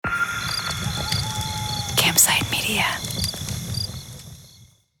Campside Media.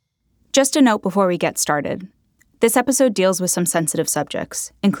 Just a note before we get started. This episode deals with some sensitive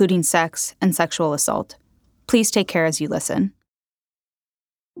subjects, including sex and sexual assault. Please take care as you listen.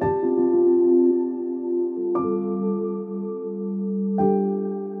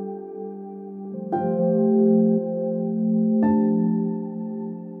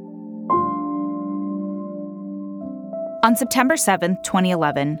 On September 7,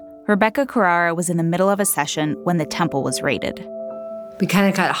 2011, Rebecca Carrara was in the middle of a session when the temple was raided. We kind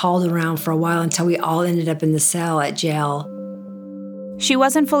of got hauled around for a while until we all ended up in the cell at jail. She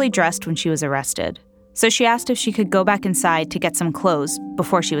wasn't fully dressed when she was arrested, so she asked if she could go back inside to get some clothes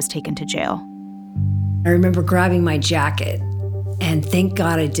before she was taken to jail. I remember grabbing my jacket, and thank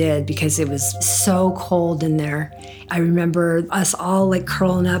God I did because it was so cold in there. I remember us all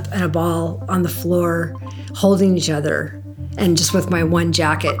curling up in a ball on the floor, holding each other, and just with my one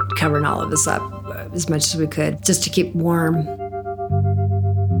jacket covering all of us up as much as we could, just to keep warm.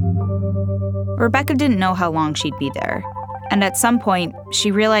 Rebecca didn't know how long she'd be there, and at some point,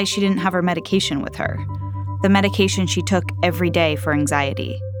 she realized she didn't have her medication with her, the medication she took every day for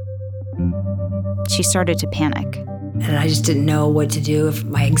anxiety. She started to panic. And I just didn't know what to do if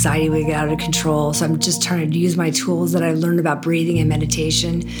my anxiety would get out of control, so I'm just trying to use my tools that I learned about breathing and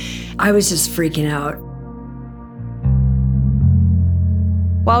meditation. I was just freaking out.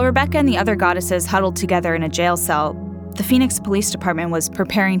 While Rebecca and the other goddesses huddled together in a jail cell, the Phoenix Police Department was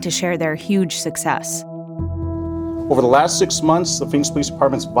preparing to share their huge success. Over the last 6 months, the Phoenix Police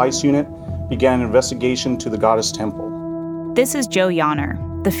Department's Vice Unit began an investigation to the Goddess Temple. This is Joe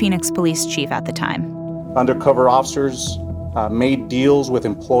Yonner, the Phoenix Police Chief at the time. Undercover officers made deals with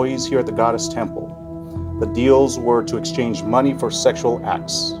employees here at the Goddess Temple. The deals were to exchange money for sexual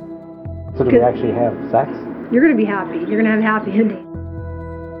acts. So do we actually have sex? You're going to be happy. You're going to have a happy ending.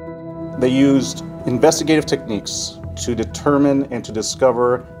 They used investigative techniques to determine and to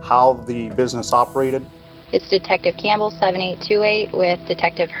discover how the business operated. It's Detective Campbell, 7828, with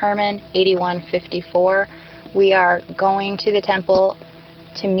Detective Herman, 8154. We are going to the temple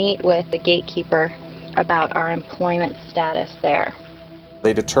to meet with the gatekeeper about our employment status there.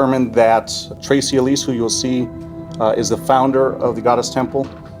 They determined that Tracy Elise, who you'll see is the founder of the Goddess Temple,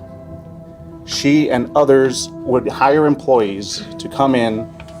 she and others would hire employees to come in,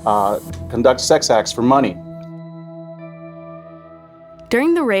 conduct sex acts for money.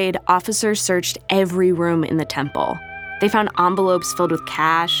 During the raid, officers searched every room in the temple. They found envelopes filled with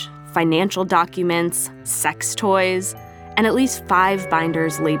cash, financial documents, sex toys, and at least 5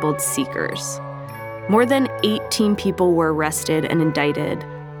 binders labeled seekers. More than 18 people were arrested and indicted,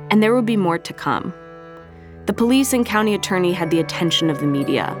 and there would be more to come. The police and county attorney had the attention of the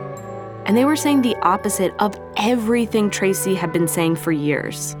media, and they were saying the opposite of everything Tracy had been saying for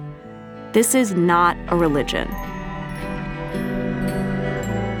years. This is not a religion.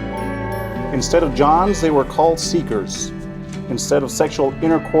 Instead of Johns, they were called seekers. Instead of sexual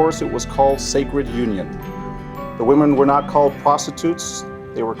intercourse, it was called sacred union. The women were not called prostitutes,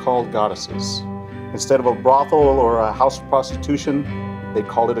 they were called goddesses. Instead of a brothel or a house of prostitution, they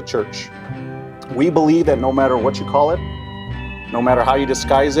called it a church. We believe that no matter what you call it, no matter how you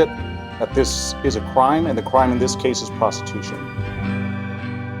disguise it, that this is a crime, and the crime in this case is prostitution.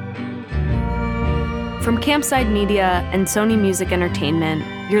 From Campside Media and Sony Music Entertainment,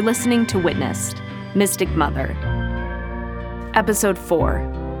 you're listening to Witnessed, Mystic Mother. Episode 4,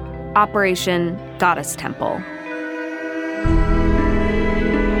 Operation Goddess Temple.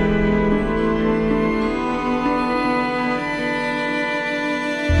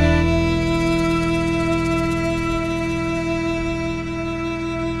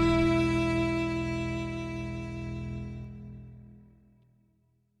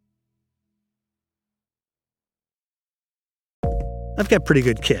 I've got pretty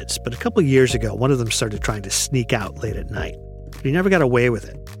good kids, but a couple years ago, one of them started trying to sneak out late at night. But he never got away with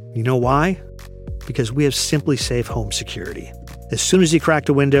it. You know why? Because we have SimpliSafe home security. As soon as he cracked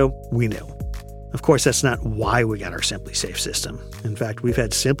a window, we knew. Of course, that's not why we got our SimpliSafe system. In fact, we've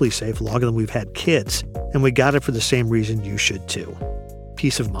had SimpliSafe longer than we've had kids, and we got it for the same reason you should too.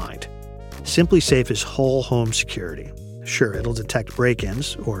 Peace of mind. SimpliSafe is whole home security. Sure, it'll detect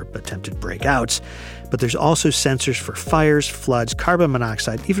break-ins or attempted breakouts, but there's also sensors for fires, floods, carbon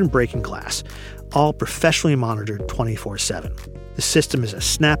monoxide, even breaking glass, all professionally monitored 24/7. The system is a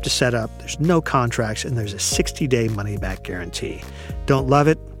snap to set up, there's no contracts, and there's a 60-day money-back guarantee. Don't love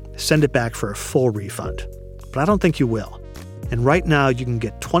it? Send it back for a full refund. But I don't think you will. And right now, you can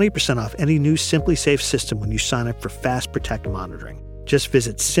get 20% off any new SimpliSafe system when you sign up for Fast Protect monitoring. Just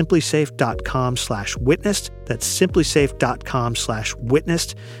visit simplisafe.com/witnessed. That's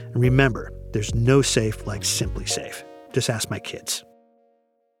simplisafe.com/witnessed. And remember, There's no safe like Simply Safe. Just ask my kids.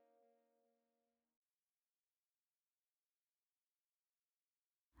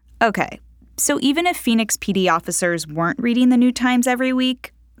 Okay, so even if Phoenix PD officers weren't reading the New Times every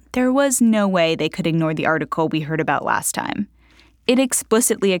week, there was no way they could ignore the article we heard about last time. It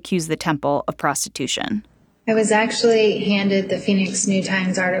explicitly accused the temple of prostitution. I was actually handed the Phoenix New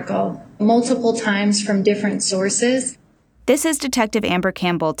Times article multiple times from different sources. This is Detective Amber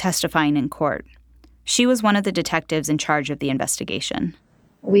Campbell testifying in court. She was one of the detectives in charge of the investigation.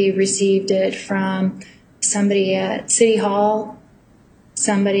 We received it from somebody at City Hall,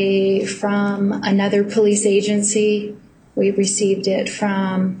 somebody from another police agency. We received it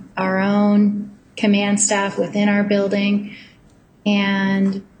from our own command staff within our building,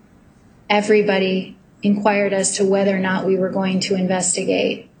 and everybody inquired as to whether or not we were going to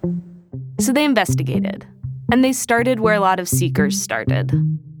investigate. So they investigated, and they started where a lot of seekers started.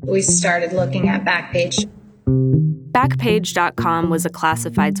 We started looking at Backpage. Backpage.com was a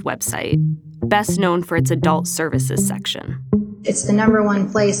classifieds website, best known for its adult services section. It's the number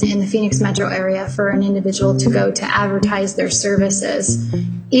one place in the Phoenix metro area for an individual to go to advertise their services,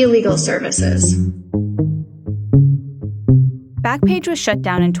 illegal services. Backpage was shut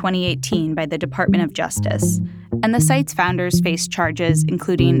down in 2018 by the Department of Justice, and the site's founders faced charges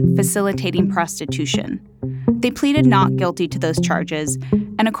including facilitating prostitution. They pleaded not guilty to those charges,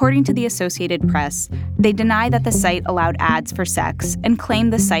 and according to the Associated Press, they deny that the site allowed ads for sex and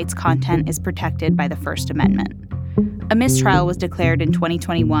claim the site's content is protected by the First Amendment. A mistrial was declared in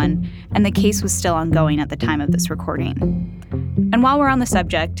 2021, and the case was still ongoing at the time of this recording. And while we're on the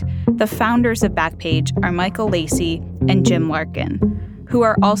subject, the founders of Backpage are Michael Lacey and Jim Larkin, who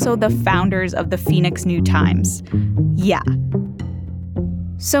are also the founders of the Phoenix New Times. Yeah.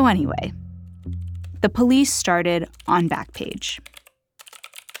 So anyway, the police started on Backpage.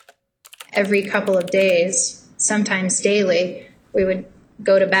 Every couple of days, sometimes daily, we would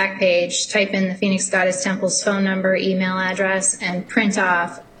go to Backpage, type in the Phoenix Goddess Temple's phone number, email address, and print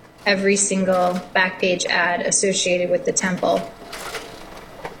off every single Backpage ad associated with the temple.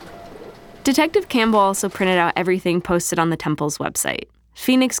 Detective Campbell also printed out everything posted on the temple's website,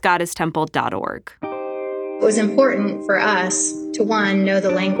 phoenixgoddesstemple.org. It was important for us to, one, know the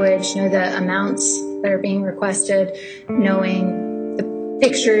language, know the amounts that are being requested, knowing the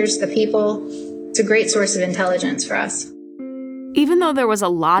pictures, the people. It's a great source of intelligence for us. Even though there was a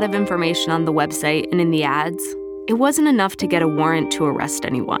lot of information on the website and in the ads, it wasn't enough to get a warrant to arrest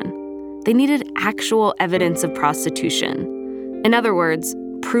anyone. They needed actual evidence of prostitution. In other words,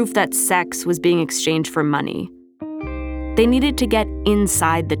 proof that sex was being exchanged for money. They needed to get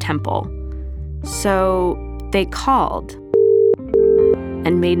inside the temple. So they called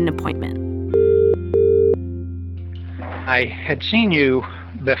and made an appointment. I had seen you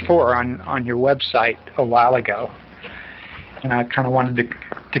before on your website a while ago, and I kind of wanted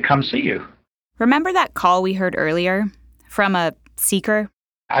to come see you. Remember that call we heard earlier from a seeker?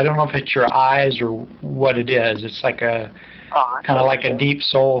 I don't know if it's your eyes or what it is. It's like a kind of like a deep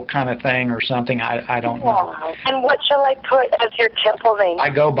soul kind of thing or something. I don't know. And what shall I put as your temple name? I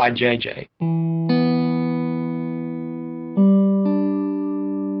go by JJ.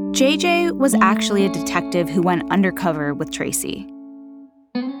 JJ was actually a detective who went undercover with Tracy.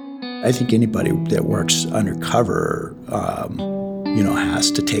 I think anybody that works undercover,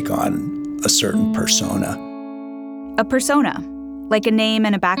 has to take on a certain persona. A persona, like a name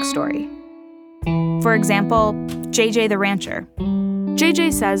and a backstory. For example, JJ the rancher.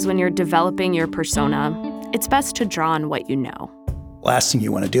 JJ says when you're developing your persona, it's best to draw on what you know. Last thing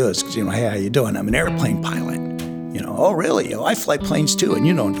you want to do is, hey, how you doing? I'm an airplane pilot. Oh, really? I fly planes too. And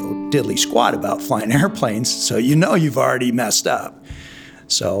you don't know diddly squat about flying airplanes, so you've already messed up.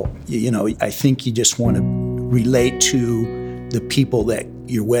 So, I think you just want to relate to the people that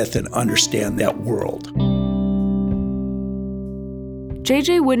you're with and understand that world.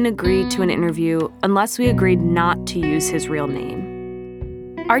 JJ wouldn't agree to an interview unless we agreed not to use his real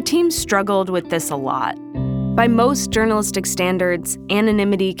name. Our team struggled with this a lot. By most journalistic standards,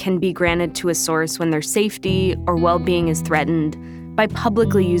 anonymity can be granted to a source when their safety or well-being is threatened by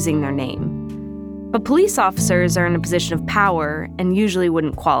publicly using their name. But police officers are in a position of power and usually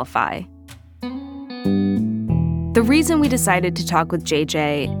wouldn't qualify. The reason we decided to talk with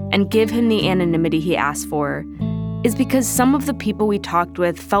JJ and give him the anonymity he asked for is because some of the people we talked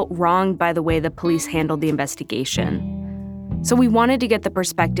with felt wronged by the way the police handled the investigation. So we wanted to get the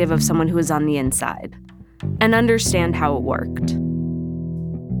perspective of someone who was on the inside and understand how it worked.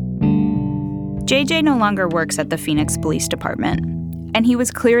 JJ no longer works at the Phoenix Police Department, and he was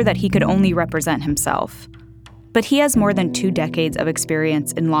clear that he could only represent himself. But he has more than 2 decades of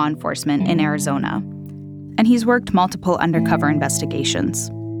experience in law enforcement in Arizona, and he's worked multiple undercover investigations.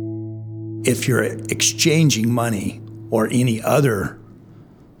 If you're exchanging money or any other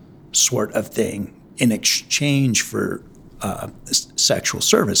sort of thing in exchange for sexual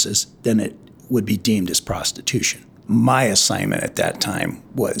services, then it would be deemed as prostitution. My assignment at that time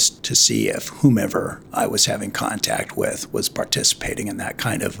was to see if whomever I was having contact with was participating in that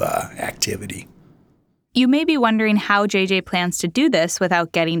kind of activity. You may be wondering how JJ plans to do this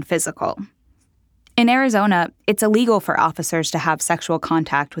without getting physical. In Arizona, it's illegal for officers to have sexual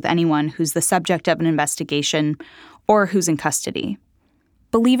contact with anyone who's the subject of an investigation or who's in custody.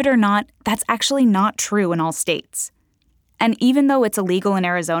 Believe it or not, that's actually not true in all states. And even though it's illegal in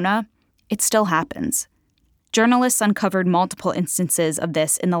Arizona, it still happens. Journalists uncovered multiple instances of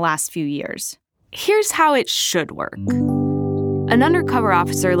this in the last few years. Here's how it should work. An undercover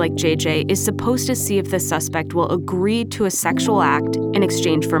officer like JJ is supposed to see if the suspect will agree to a sexual act in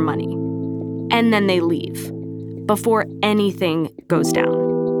exchange for money. And then they leave, before anything goes down.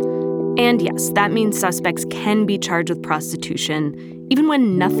 And yes, that means suspects can be charged with prostitution, even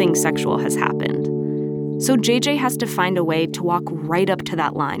when nothing sexual has happened. So JJ has to find a way to walk right up to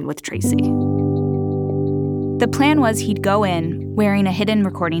that line with Tracy. The plan was he'd go in wearing a hidden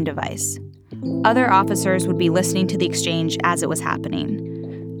recording device. Other officers would be listening to the exchange as it was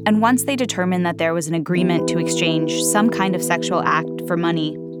happening. And once they determined that there was an agreement to exchange some kind of sexual act for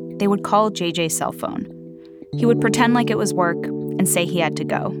money, they would call JJ's cell phone. He would pretend like it was work and say he had to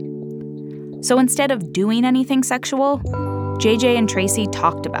go. So instead of doing anything sexual, JJ and Tracy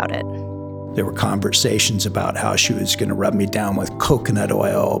talked about it. There were conversations about how she was going to rub me down with coconut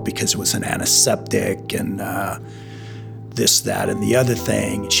oil because it was an antiseptic and this, that, and the other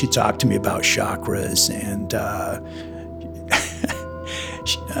thing. She talked to me about chakras and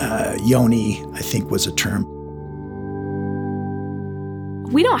yoni, I think was a term.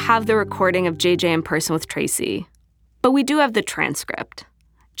 We don't have the recording of JJ in person with Tracy, but we do have the transcript.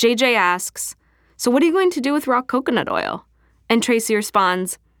 JJ asks, "So what are you going to do with raw coconut oil?" And Tracy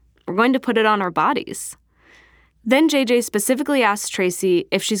responds, "We're going to put it on our bodies." Then JJ specifically asks Tracy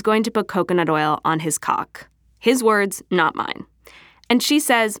if she's going to put coconut oil on his cock. His words, not mine. And she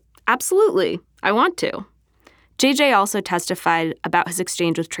says, "Absolutely, I want to." JJ also testified about his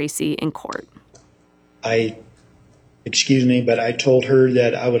exchange with Tracy in court. Excuse me, but I told her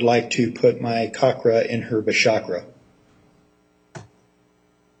that I would like to put my cockra in her bashakra.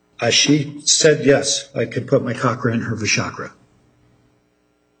 She said yes, I could put my cockra in her bashakra.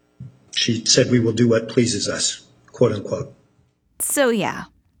 She said we will do what pleases us, quote unquote. So yeah,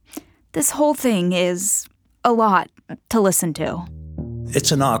 this whole thing is a lot to listen to.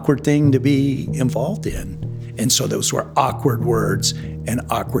 It's an awkward thing to be involved in. And so those were awkward words and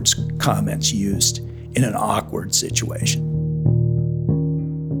awkward comments used in an awkward situation.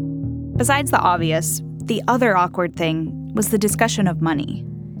 Besides the obvious, the other awkward thing was the discussion of money.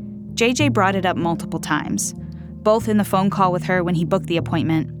 JJ brought it up multiple times, both in the phone call with her when he booked the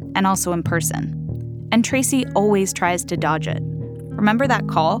appointment and also in person. And Tracy always tries to dodge it. Remember that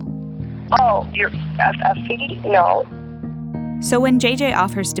call? Oh, you're a fee? No. So when JJ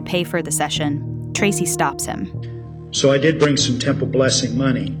offers to pay for the session, Tracy stops him. So I did bring some temple blessing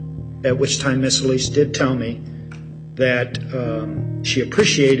money, at which time Miss Elise did tell me that she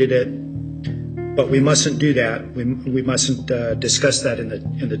appreciated it, but we mustn't do that. We mustn't discuss that in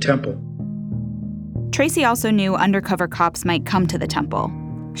the temple. Tracy also knew undercover cops might come to the temple.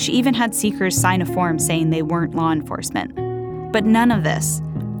 She even had seekers sign a form saying they weren't law enforcement. But none of this,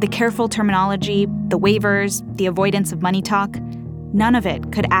 the careful terminology, the waivers, the avoidance of money talk, none of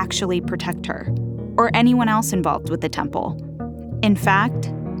it could actually protect her or anyone else involved with the temple. In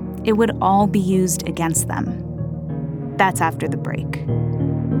fact, it would all be used against them. That's after the break.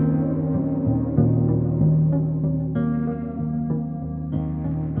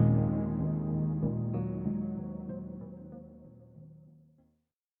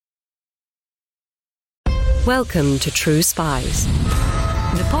 Welcome to True Spies,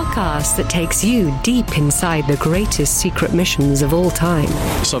 the podcast that takes you deep inside the greatest secret missions of all time.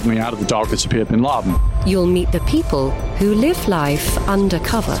 Suddenly out of the darkness appeared Bin Laden. You'll meet the people who live life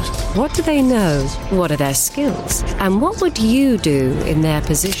undercover. What do they know? What are their skills? And what would you do in their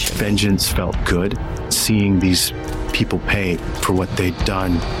position? Vengeance felt good. Seeing these people pay for what they'd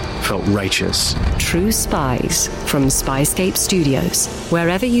done felt righteous. True Spies from Spyscape Studios,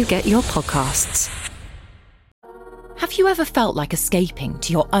 wherever you get your podcasts. Have you ever felt like escaping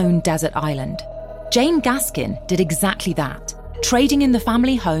to your own desert island? Jane Gaskin did exactly that, trading in the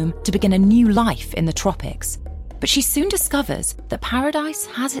family home to begin a new life in the tropics. But she soon discovers that paradise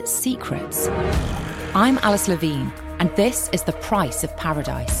has its secrets. I'm Alice Levine, and this is The Price of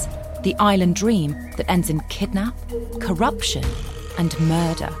Paradise, the island dream that ends in kidnap, corruption, and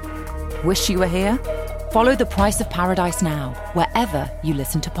murder. Wish you were here? Follow The Price of Paradise now, wherever you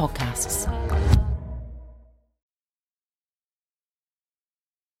listen to podcasts.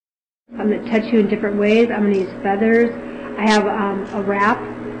 I'm going to touch you in different ways. I'm going to use feathers. I have a wrap.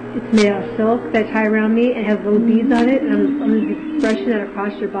 It's made out of silk that I tie around me and has little beads on it. And I'm going to be brushing that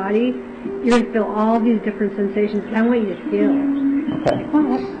across your body. You're going to feel all these different sensations. I want you to feel.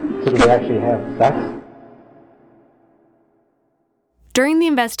 Okay. So do we actually have sex? During the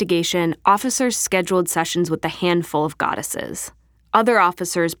investigation, officers scheduled sessions with a handful of goddesses. Other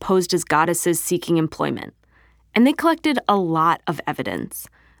officers posed as goddesses seeking employment. And they collected a lot of evidence: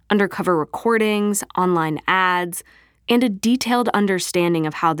 undercover recordings, online ads, and a detailed understanding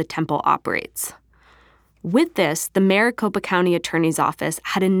of how the temple operates. With this, the Maricopa County Attorney's Office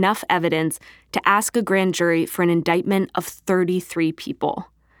had enough evidence to ask a grand jury for an indictment of 33 people.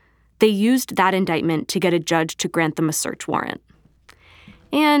 They used that indictment to get a judge to grant them a search warrant.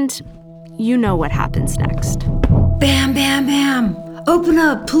 And you know what happens next. Bam, bam, bam! Open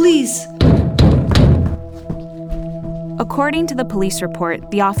up, police! According to the police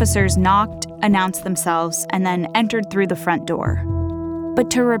report, the officers knocked, announced themselves, and then entered through the front door. But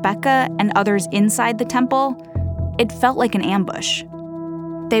to Rebecca and others inside the temple, it felt like an ambush.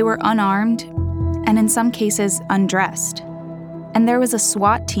 They were unarmed, and in some cases, undressed. And there was a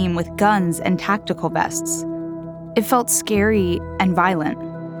SWAT team with guns and tactical vests. It felt scary and violent.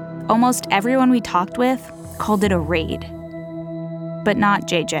 Almost everyone we talked with called it a raid. But not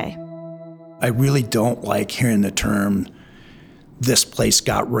JJ. I really don't like hearing the term, this place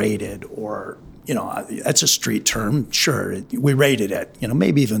got raided, or, that's a street term. Sure, we raided it.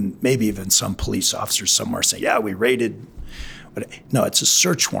 Maybe even some police officers somewhere say, yeah, we raided. But no, it's a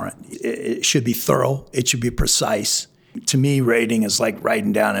search warrant. It should be thorough. It should be precise. To me, raiding is like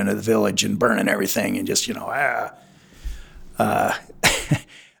riding down into the village and burning everything and just,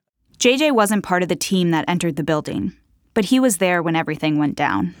 JJ wasn't part of the team that entered the building, but he was there when everything went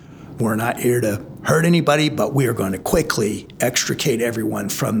down. We're not here to hurt anybody, but we are going to quickly extricate everyone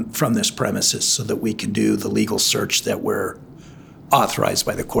from this premises so that we can do the legal search that we're authorized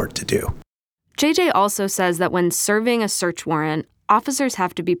by the court to do. JJ also says that when serving a search warrant, officers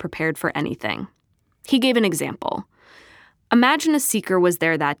have to be prepared for anything. He gave an example. Imagine a seeker was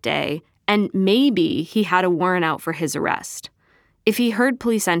there that day, and maybe he had a warrant out for his arrest. If he heard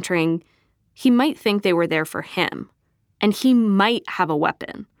police entering, he might think they were there for him, and he might have a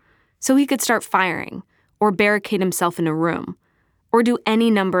weapon. So he could start firing, or barricade himself in a room, or do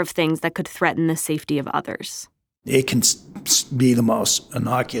any number of things that could threaten the safety of others. It can be the most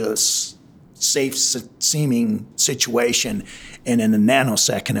innocuous, safe-seeming situation, and in a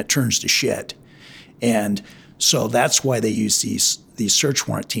nanosecond it turns to shit. And so that's why they use these search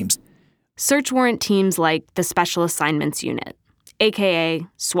warrant teams. Search warrant teams like the Special Assignments Unit, a.k.a.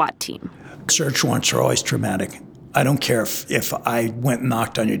 SWAT team. Search warrants are always traumatic. I don't care if I went and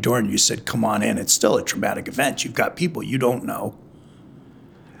knocked on your door and you said, come on in. It's still a traumatic event. You've got people you don't know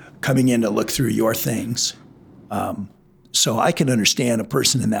coming in to look through your things. So I can understand a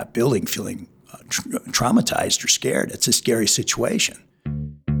person in that building feeling traumatized or scared. It's a scary situation.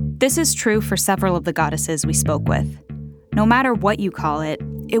 This is true for several of the goddesses we spoke with. No matter what you call it,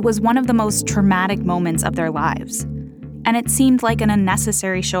 it was one of the most traumatic moments of their lives. And it seemed like an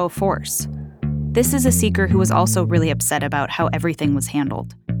unnecessary show of force. This is a seeker who was also really upset about how everything was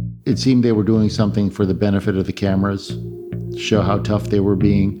handled. It seemed they were doing something for the benefit of the cameras, to show how tough they were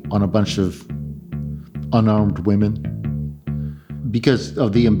being on a bunch of unarmed women. Because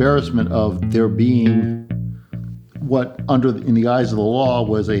of the embarrassment of there being what, in the eyes of the law,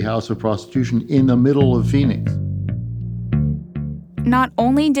 was a house of prostitution in the middle of Phoenix. Not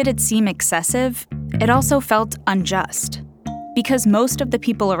only did it seem excessive, it also felt unjust. Because most of the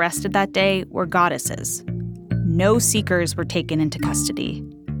people arrested that day were goddesses. No seekers were taken into custody.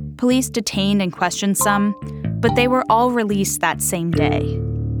 Police detained and questioned some, but they were all released that same day.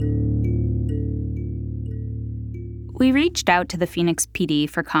 We reached out to the Phoenix PD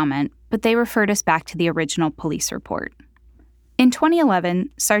for comment, but they referred us back to the original police report. In 2011,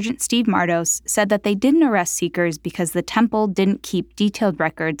 Sergeant Steve Mardos said that they didn't arrest seekers because the temple didn't keep detailed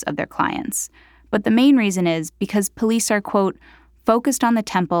records of their clients. But the main reason is because police are, quote, focused on the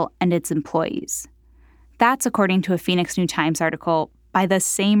temple and its employees. That's according to a Phoenix New Times article by the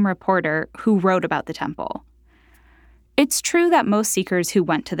same reporter who wrote about the temple. It's true that most seekers who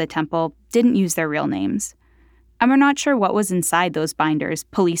went to the temple didn't use their real names. And we're not sure what was inside those binders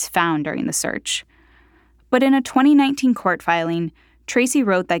police found during the search. But in a 2019 court filing, Tracy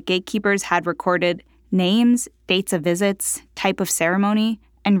wrote that gatekeepers had recorded names, dates of visits, type of ceremony,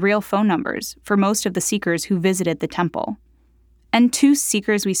 and real phone numbers for most of the seekers who visited the temple. And 2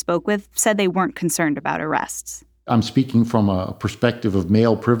 seekers we spoke with said they weren't concerned about arrests. I'm speaking from a perspective of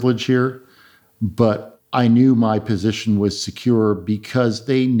male privilege here, but I knew my position was secure because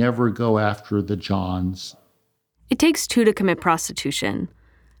they never go after the Johns. It takes 2 to commit prostitution,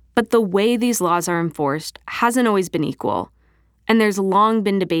 but the way these laws are enforced hasn't always been equal, and there's long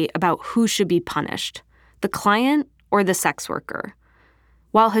been debate about who should be punished, the client or the sex worker.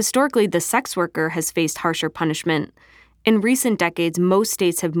 While historically the sex worker has faced harsher punishment, in recent decades most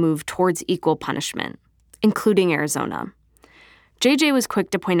states have moved towards equal punishment, including Arizona. JJ was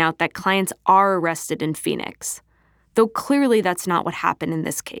quick to point out that clients are arrested in Phoenix, though clearly that's not what happened in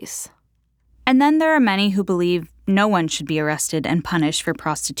this case. And then there are many who believe no one should be arrested and punished for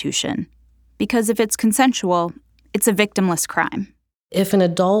prostitution, because if it's consensual, it's a victimless crime. If an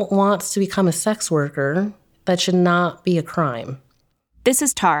adult wants to become a sex worker, that should not be a crime. This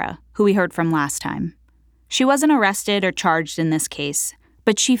is Tara, who we heard from last time. She wasn't arrested or charged in this case,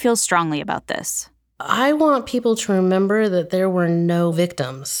 but she feels strongly about this. I want people to remember that there were no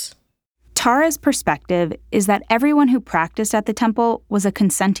victims. Tara's perspective is that everyone who practiced at the temple was a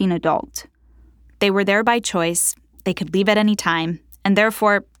consenting adult. They were there by choice, they could leave at any time, and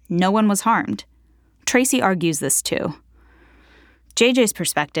therefore no one was harmed. Tracy argues this too. JJ's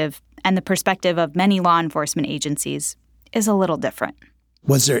perspective, and the perspective of many law enforcement agencies, is a little different.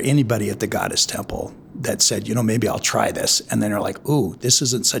 Was there anybody at the Goddess Temple that said, maybe I'll try this, and then they're like, ooh, this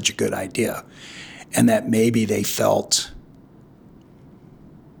isn't such a good idea, and that maybe they felt,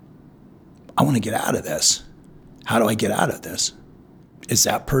 I want to get out of this. How do I get out of this? Is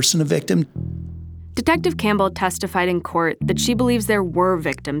that person a victim? Detective Campbell testified in court that she believes there were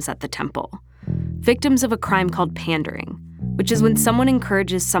victims at the temple. Victims of a crime called pandering, which is when someone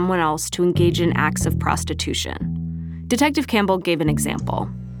encourages someone else to engage in acts of prostitution. Detective Campbell gave an example.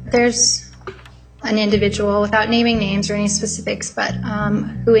 There's an individual, without naming names or any specifics, but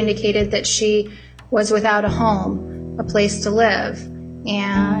who indicated that she was without a home, a place to live,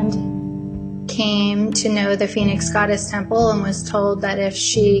 and came to know the Phoenix Goddess Temple and was told that if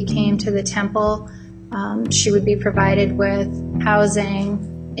she came to the temple, she would be provided with housing.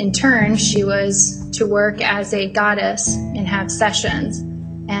 In turn, she was to work as a goddess and have sessions,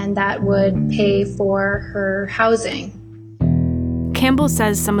 and that would pay for her housing. Campbell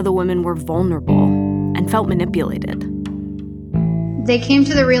says some of the women were vulnerable and felt manipulated. They came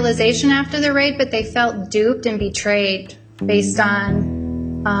to the realization after the raid, but they felt duped and betrayed based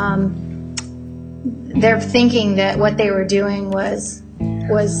on their thinking that what they were doing was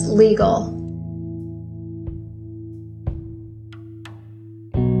legal.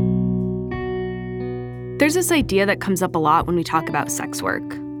 There's this idea that comes up a lot when we talk about sex work.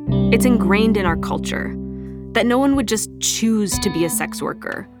 It's ingrained in our culture that no one would just choose to be a sex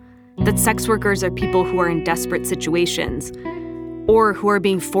worker, that sex workers are people who are in desperate situations or who are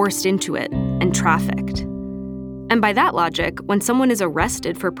being forced into it and trafficked. And by that logic, when someone is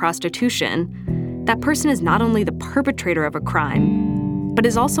arrested for prostitution, that person is not only the perpetrator of a crime, but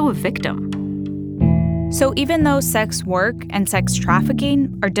is also a victim. So even though sex work and sex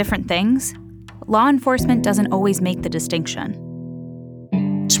trafficking are different things, law enforcement doesn't always make the distinction.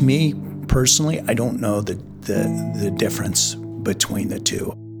 To me, personally, I don't know the difference between the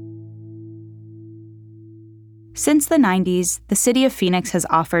two. Since the 90s, the city of Phoenix has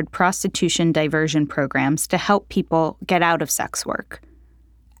offered prostitution diversion programs to help people get out of sex work.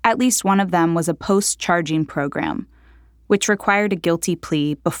 At least one of them was a post-charging program, which required a guilty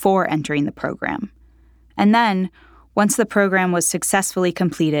plea before entering the program. And then, once the program was successfully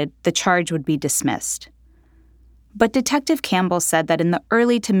completed, the charge would be dismissed. But Detective Campbell said that in the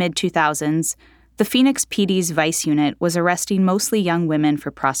early to mid-2000s, the Phoenix PD's Vice Unit was arresting mostly young women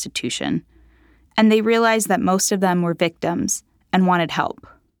for prostitution, and they realized that most of them were victims and wanted help.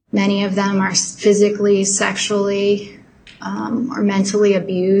 Many of them are physically, sexually, or mentally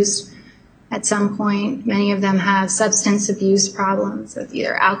abused at some point. Many of them have substance abuse problems with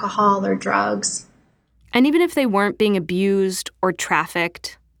either alcohol or drugs. And even if they weren't being abused or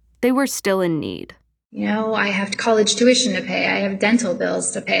trafficked, they were still in need. I have college tuition to pay. I have dental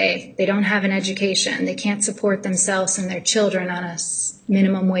bills to pay. They don't have an education. They can't support themselves and their children on a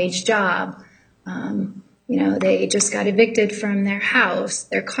minimum wage job. They just got evicted from their house.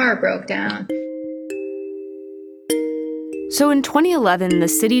 Their car broke down. So in 2011, the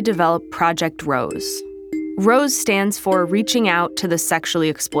city developed Project Rose. Rose stands for Reaching Out to the Sexually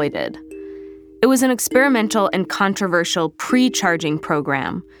Exploited. It was an experimental and controversial pre-charging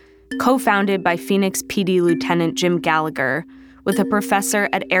program co-founded by Phoenix PD Lieutenant Jim Gallagher with a professor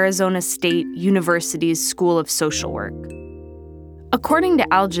at Arizona State University's School of Social Work. According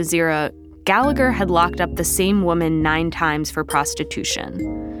to Al Jazeera, Gallagher had locked up the same woman 9 times for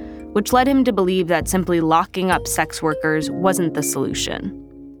prostitution, which led him to believe that simply locking up sex workers wasn't the solution.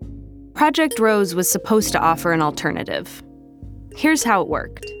 Project Rose was supposed to offer an alternative. Here's how it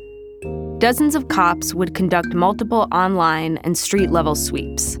worked. Dozens of cops would conduct multiple online and street-level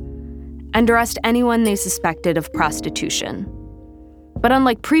sweeps and arrest anyone they suspected of prostitution. But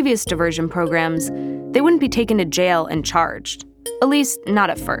unlike previous diversion programs, they wouldn't be taken to jail and charged, at least not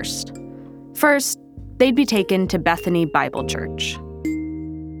at first. First, they'd be taken to Bethany Bible Church.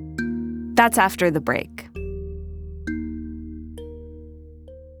 That's after the break.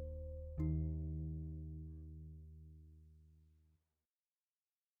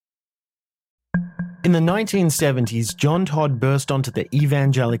 In the 1970s, John Todd burst onto the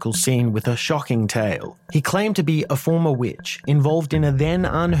evangelical scene with a shocking tale. He claimed to be a former witch involved in a then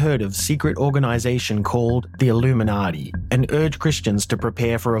unheard-of secret organization called the Illuminati and urged Christians to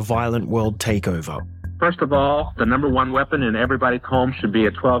prepare for a violent world takeover. First of all, the number one weapon in everybody's home should be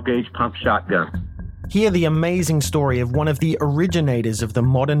a 12-gauge pump shotgun. Hear the amazing story of one of the originators of the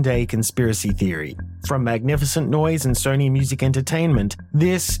modern-day conspiracy theory. From Magnificent Noise and Sony Music Entertainment,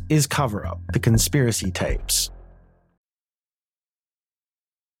 this is Cover Up, the Conspiracy Tapes.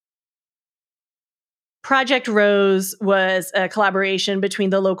 Project Rose was a collaboration between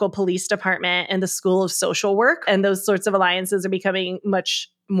the local police department and the School of Social Work, and those sorts of alliances are becoming much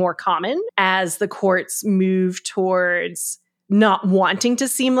more common as the courts move towards not wanting to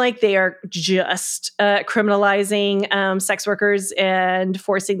seem like they are just criminalizing sex workers and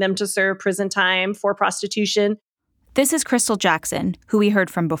forcing them to serve prison time for prostitution. This is Crystal Jackson, who we heard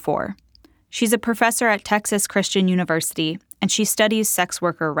from before. She's a professor at Texas Christian University, and she studies sex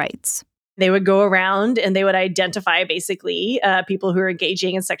worker rights. They would go around and they would identify basically people who are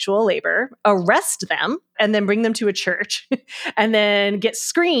engaging in sexual labor, arrest them, and then bring them to a church and then get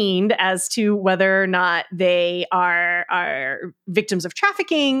screened as to whether or not they are victims of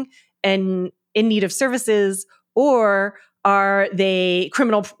trafficking and in need of services, or are they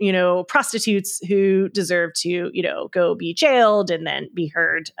criminal, prostitutes who deserve to, go be jailed and then be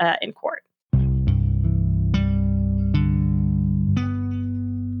heard in court.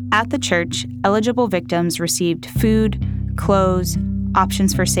 At the church, eligible victims received food, clothes,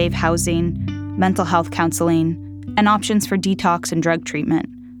 options for safe housing, mental health counseling, and options for detox and drug treatment,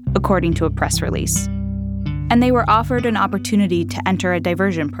 according to a press release. And they were offered an opportunity to enter a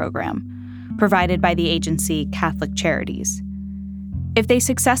diversion program, provided by the agency Catholic Charities. If they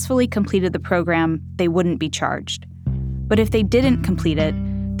successfully completed the program, they wouldn't be charged. But if they didn't complete it,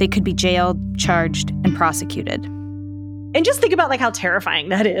 they could be jailed, charged, and prosecuted. And just think about how terrifying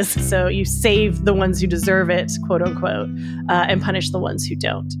that is. So you save the ones who deserve it, quote unquote, and punish the ones who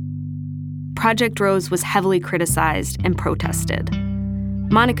don't. Project Rose was heavily criticized and protested.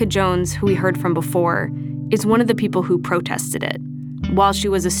 Monica Jones, who we heard from before, is one of the people who protested it while she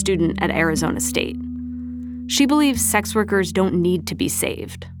was a student at Arizona State. She believes sex workers don't need to be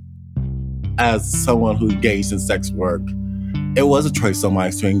saved. As someone who engaged in sex work, it was a choice of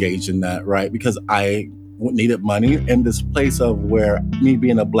mine to engage in that, right? Because I needed money in this place of where me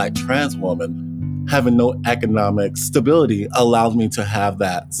being a Black trans woman, having no economic stability allows me to have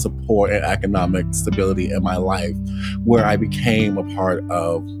that support and economic stability in my life, where I became a part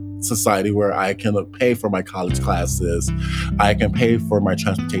of society, where I can pay for my college classes, I can pay for my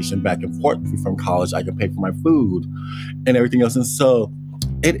transportation back and forth from college, I can pay for my food and everything else. And so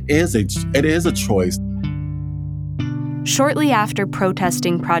it is a choice. Shortly after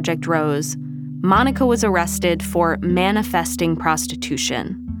protesting Project Rose, Monica was arrested for manifesting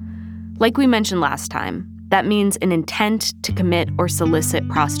prostitution. Like we mentioned last time, that means an intent to commit or solicit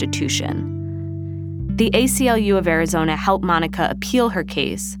prostitution. The ACLU of Arizona helped Monica appeal her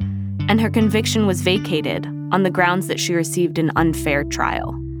case, and her conviction was vacated on the grounds that she received an unfair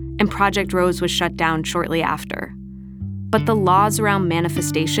trial, and Project Rose was shut down shortly after. But the laws around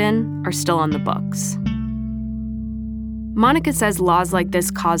manifestation are still on the books. Monica says laws like this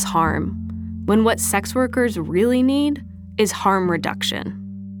cause harm, when what sex workers really need is harm reduction.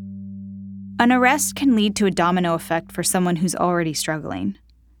 An arrest can lead to a domino effect for someone who's already struggling.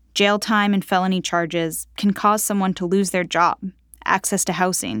 Jail time and felony charges can cause someone to lose their job, access to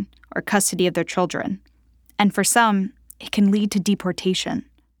housing, or custody of their children. And for some, it can lead to deportation.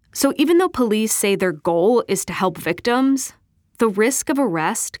 So even though police say their goal is to help victims, the risk of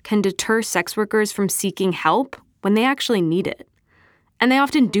arrest can deter sex workers from seeking help when they actually need it. And they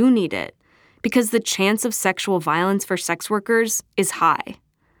often do need it, because the chance of sexual violence for sex workers is high.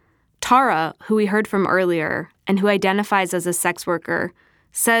 Tara, who we heard from earlier, and who identifies as a sex worker,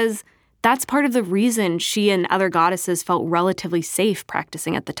 says that's part of the reason she and other goddesses felt relatively safe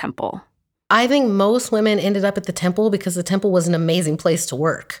practicing at the temple. I think most women ended up at the temple because the temple was an amazing place to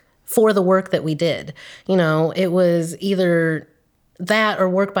work for the work that we did. You know, it was either that or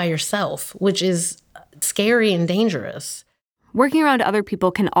work by yourself, which is scary and dangerous. Working around other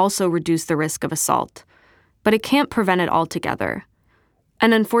people can also reduce the risk of assault, but it can't prevent it altogether.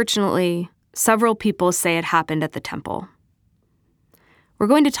 And unfortunately, several people say it happened at the temple. We're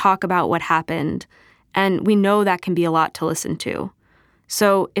going to talk about what happened, and we know that can be a lot to listen to.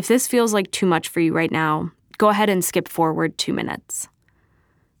 So if this feels like too much for you right now, go ahead and skip forward 2 minutes.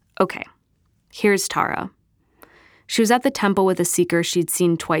 Okay, here's Tara. She was at the temple with a seeker she'd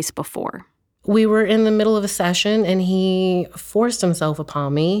seen twice before. We were in the middle of a session, and he forced himself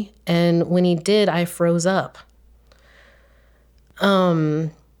upon me, and when he did, I froze up.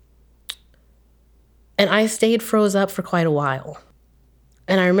 And I stayed froze up for quite a while.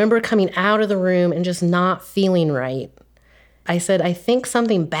 And I remember coming out of the room and just not feeling right. I said, I think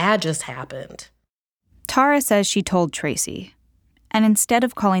something bad just happened. Tara says she told Tracy. And instead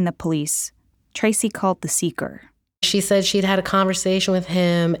of calling the police, Tracy called the seeker. She said she'd had a conversation with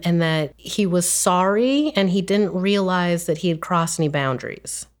him and that he was sorry and he didn't realize that he had crossed any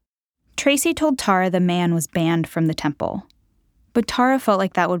boundaries. Tracy told Tara the man was banned from the temple. But Tara felt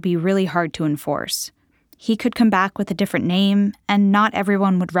like that would be really hard to enforce. He could come back with a different name, and not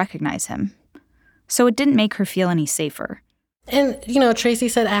everyone would recognize him. So it didn't make her feel any safer. And, Tracy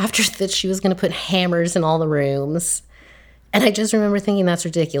said after that she was going to put hammers in all the rooms. And I just remember thinking that's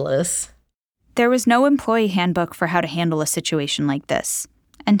ridiculous. There was no employee handbook for how to handle a situation like this.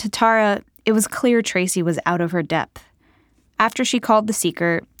 And to Tara, it was clear Tracy was out of her depth. After she called the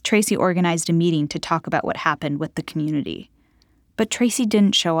seeker, Tracy organized a meeting to talk about what happened with the community. But Tracy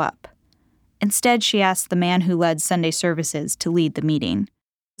didn't show up. Instead, she asked the man who led Sunday services to lead the meeting.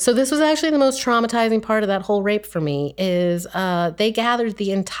 So this was actually the most traumatizing part of that whole rape for me, is they gathered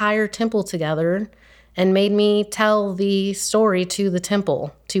the entire temple together and made me tell the story to the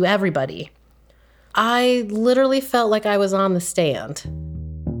temple, to everybody. I literally felt like I was on the stand.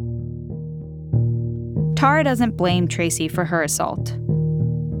 Tara doesn't blame Tracy for her assault,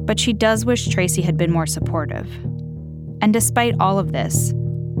 but she does wish Tracy had been more supportive. And despite all of this,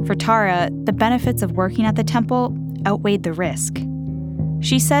 for Tara, the benefits of working at the temple outweighed the risk.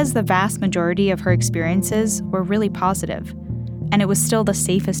 She says the vast majority of her experiences were really positive, and it was still the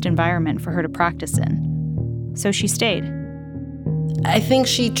safest environment for her to practice in. So she stayed. I think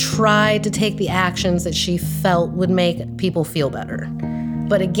she tried to take the actions that she felt would make people feel better.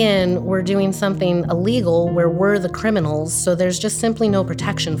 But again, we're doing something illegal where we're the criminals, so there's just simply no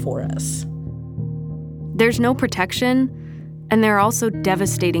protection for us. There's no protection, and there are also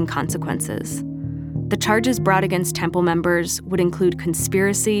devastating consequences. The charges brought against temple members would include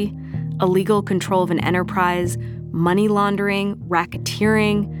conspiracy, illegal control of an enterprise, money laundering,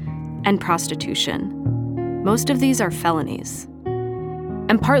 racketeering, and prostitution. Most of these are felonies.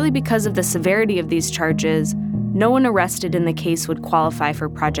 And partly because of the severity of these charges, no one arrested in the case would qualify for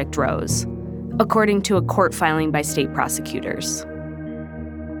Project Rose, according to a court filing by state prosecutors.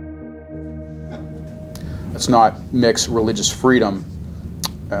 Let's not mix religious freedom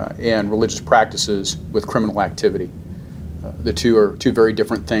and religious practices with criminal activity. The two are two very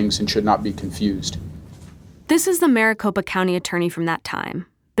different things and should not be confused. This is the Maricopa County attorney from that time,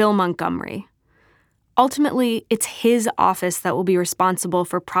 Bill Montgomery. Ultimately, it's his office that will be responsible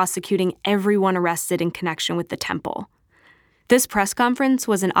for prosecuting everyone arrested in connection with the temple. This press conference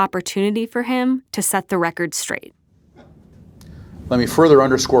was an opportunity for him to set the record straight. Let me further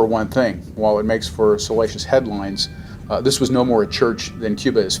underscore one thing. While it makes for salacious headlines, this was no more a church than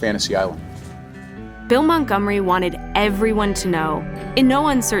Cuba is Fantasy Island. Bill Montgomery wanted everyone to know, in no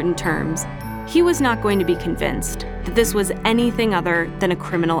uncertain terms, he was not going to be convinced that this was anything other than a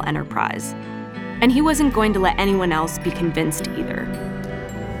criminal enterprise. And he wasn't going to let anyone else be convinced either.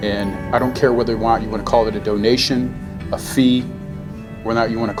 And I don't care whether you want to call it a donation, a fee, whether or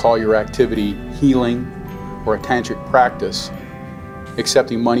not you want to call your activity healing or a tantric practice,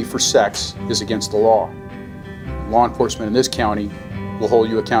 accepting money for sex is against the law. Law enforcement in this county will hold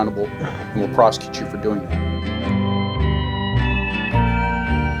you accountable and will prosecute you for doing that.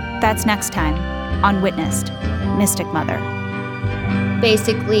 That's next time on Witnessed, Mystic Mother.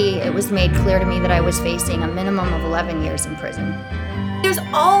 Basically, it was made clear to me that I was facing a minimum of 11 years in prison. There's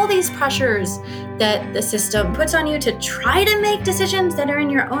all these pressures that the system puts on you to try to make decisions that are in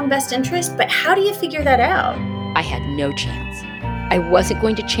your own best interest, but how do you figure that out? I had no chance. I wasn't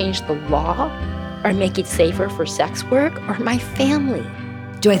going to change the law or make it safer for sex work or my family.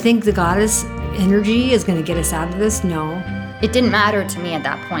 Do I think the goddess energy is going to get us out of this. No. It didn't matter to me at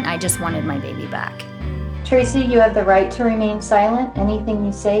that point. I just wanted my baby back. Tracy, you have the right to remain silent. Anything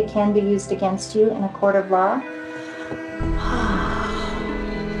you say can be used against you in a court of law.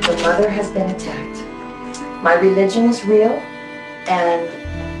 The mother has been attacked. My religion is real, and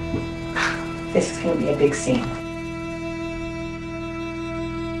this is going to be a big scene.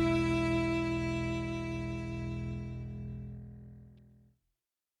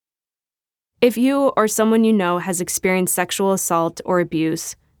 If you or someone you know has experienced sexual assault or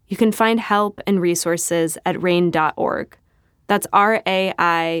abuse, you can find help and resources at RAINN.org. That's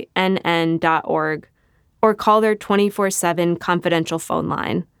RAINN.org, or call their 24/7 confidential phone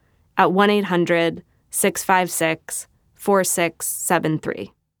line at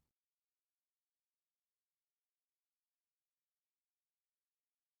 1-800-656-4673.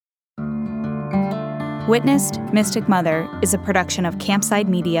 Witnessed Mystic Mother is a production of Campside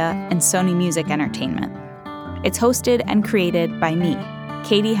Media and Sony Music Entertainment. It's hosted and created by me,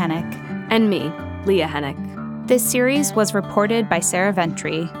 Katie Hennick, and me, Leah Hennick. This series was reported by Sarah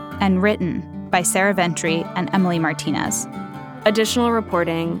Ventry and written by Sarah Ventry and Emily Martinez. Additional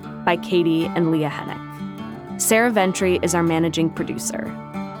reporting by Katie and Leah Hennick. Sarah Ventry is our managing producer.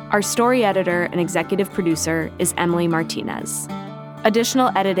 Our story editor and executive producer is Emily Martinez.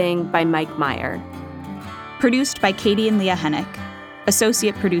 Additional editing by Mike Meyer. Produced by Katie and Leah Hennick.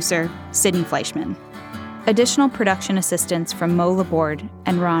 Associate producer, Sydney Fleischman. Additional production assistance from Mo Laborde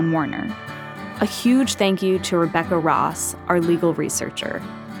and Ron Warner. A huge thank you to Rebecca Ross, our legal researcher.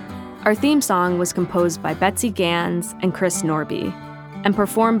 Our theme song was composed by Betsy Gans and Chris Norby, and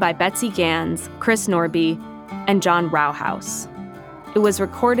performed by Betsy Gans, Chris Norby, and John Rauhaus. It was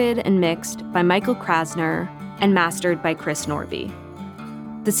recorded and mixed by Michael Krasner and mastered by Chris Norby.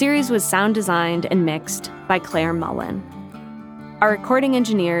 The series was sound designed and mixed by Claire Mullen. Our recording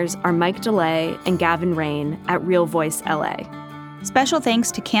engineers are Mike DeLay and Gavin Rain at Real Voice LA. Special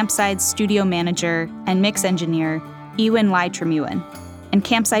thanks to Campside's studio manager and mix engineer, Ewan Lai Tremuan, and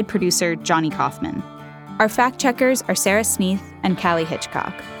Campside producer, Johnny Kaufman. Our fact checkers are Sarah Sneath and Callie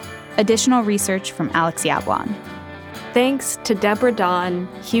Hitchcock. Additional research from Alex Yablon. Thanks to Deborah Dawn,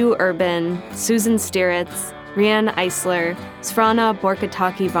 Hugh Urban, Susan Stiritz, Rianne Eisler, Svrana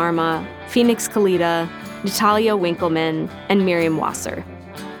Borkataki Varma, Phoenix Kalita, Natalia Winkleman, and Miriam Wasser.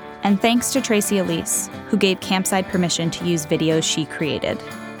 And thanks to Tracy Elise, who gave Campside permission to use videos she created.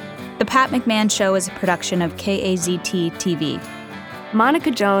 The Pat McMahon Show is a production of KAZT TV.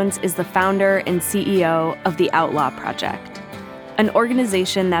 Monica Jones is the founder and CEO of The Outlaw Project, an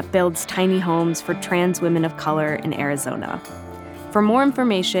organization that builds tiny homes for trans women of color in Arizona. For more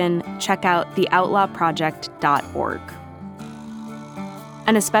information, check out theoutlawproject.org.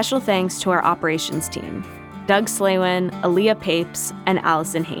 And a special thanks to our operations team, Doug Slaywin, Aaliyah Papes, and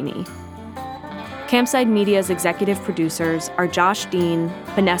Allison Haney. Campside Media's executive producers are Josh Dean,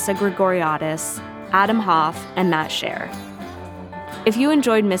 Vanessa Gregoriadis, Adam Hoff, and Matt Scher. If you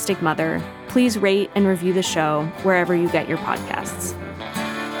enjoyed Mystic Mother, please rate and review the show wherever you get your podcasts.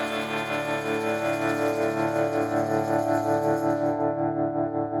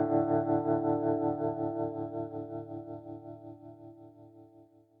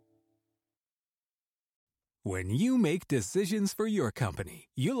 When you make decisions for your company,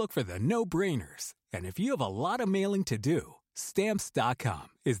 you look for the no-brainers. And if you have a lot of mailing to do, Stamps.com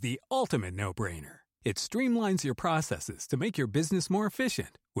is the ultimate no-brainer. It streamlines your processes to make your business more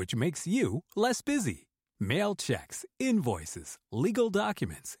efficient, which makes you less busy. Mail checks, invoices, legal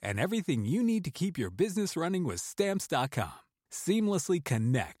documents, and everything you need to keep your business running with Stamps.com. Seamlessly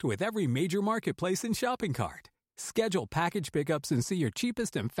connect with every major marketplace and shopping cart. Schedule package pickups and see your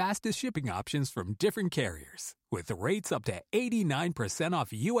cheapest and fastest shipping options from different carriers, with rates up to 89%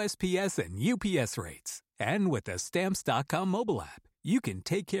 off USPS and UPS rates. And with the Stamps.com mobile app, you can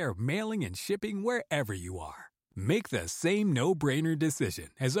take care of mailing and shipping wherever you are. Make the same no-brainer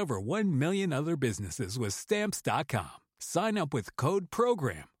decision as over 1 million other businesses with Stamps.com. Sign up with code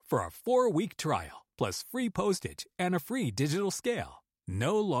PROGRAM for a 4-week trial, plus free postage and a free digital scale.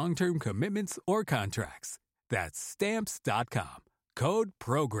 No long-term commitments or contracts. That's Stamps.com. Code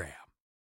PROGRAM.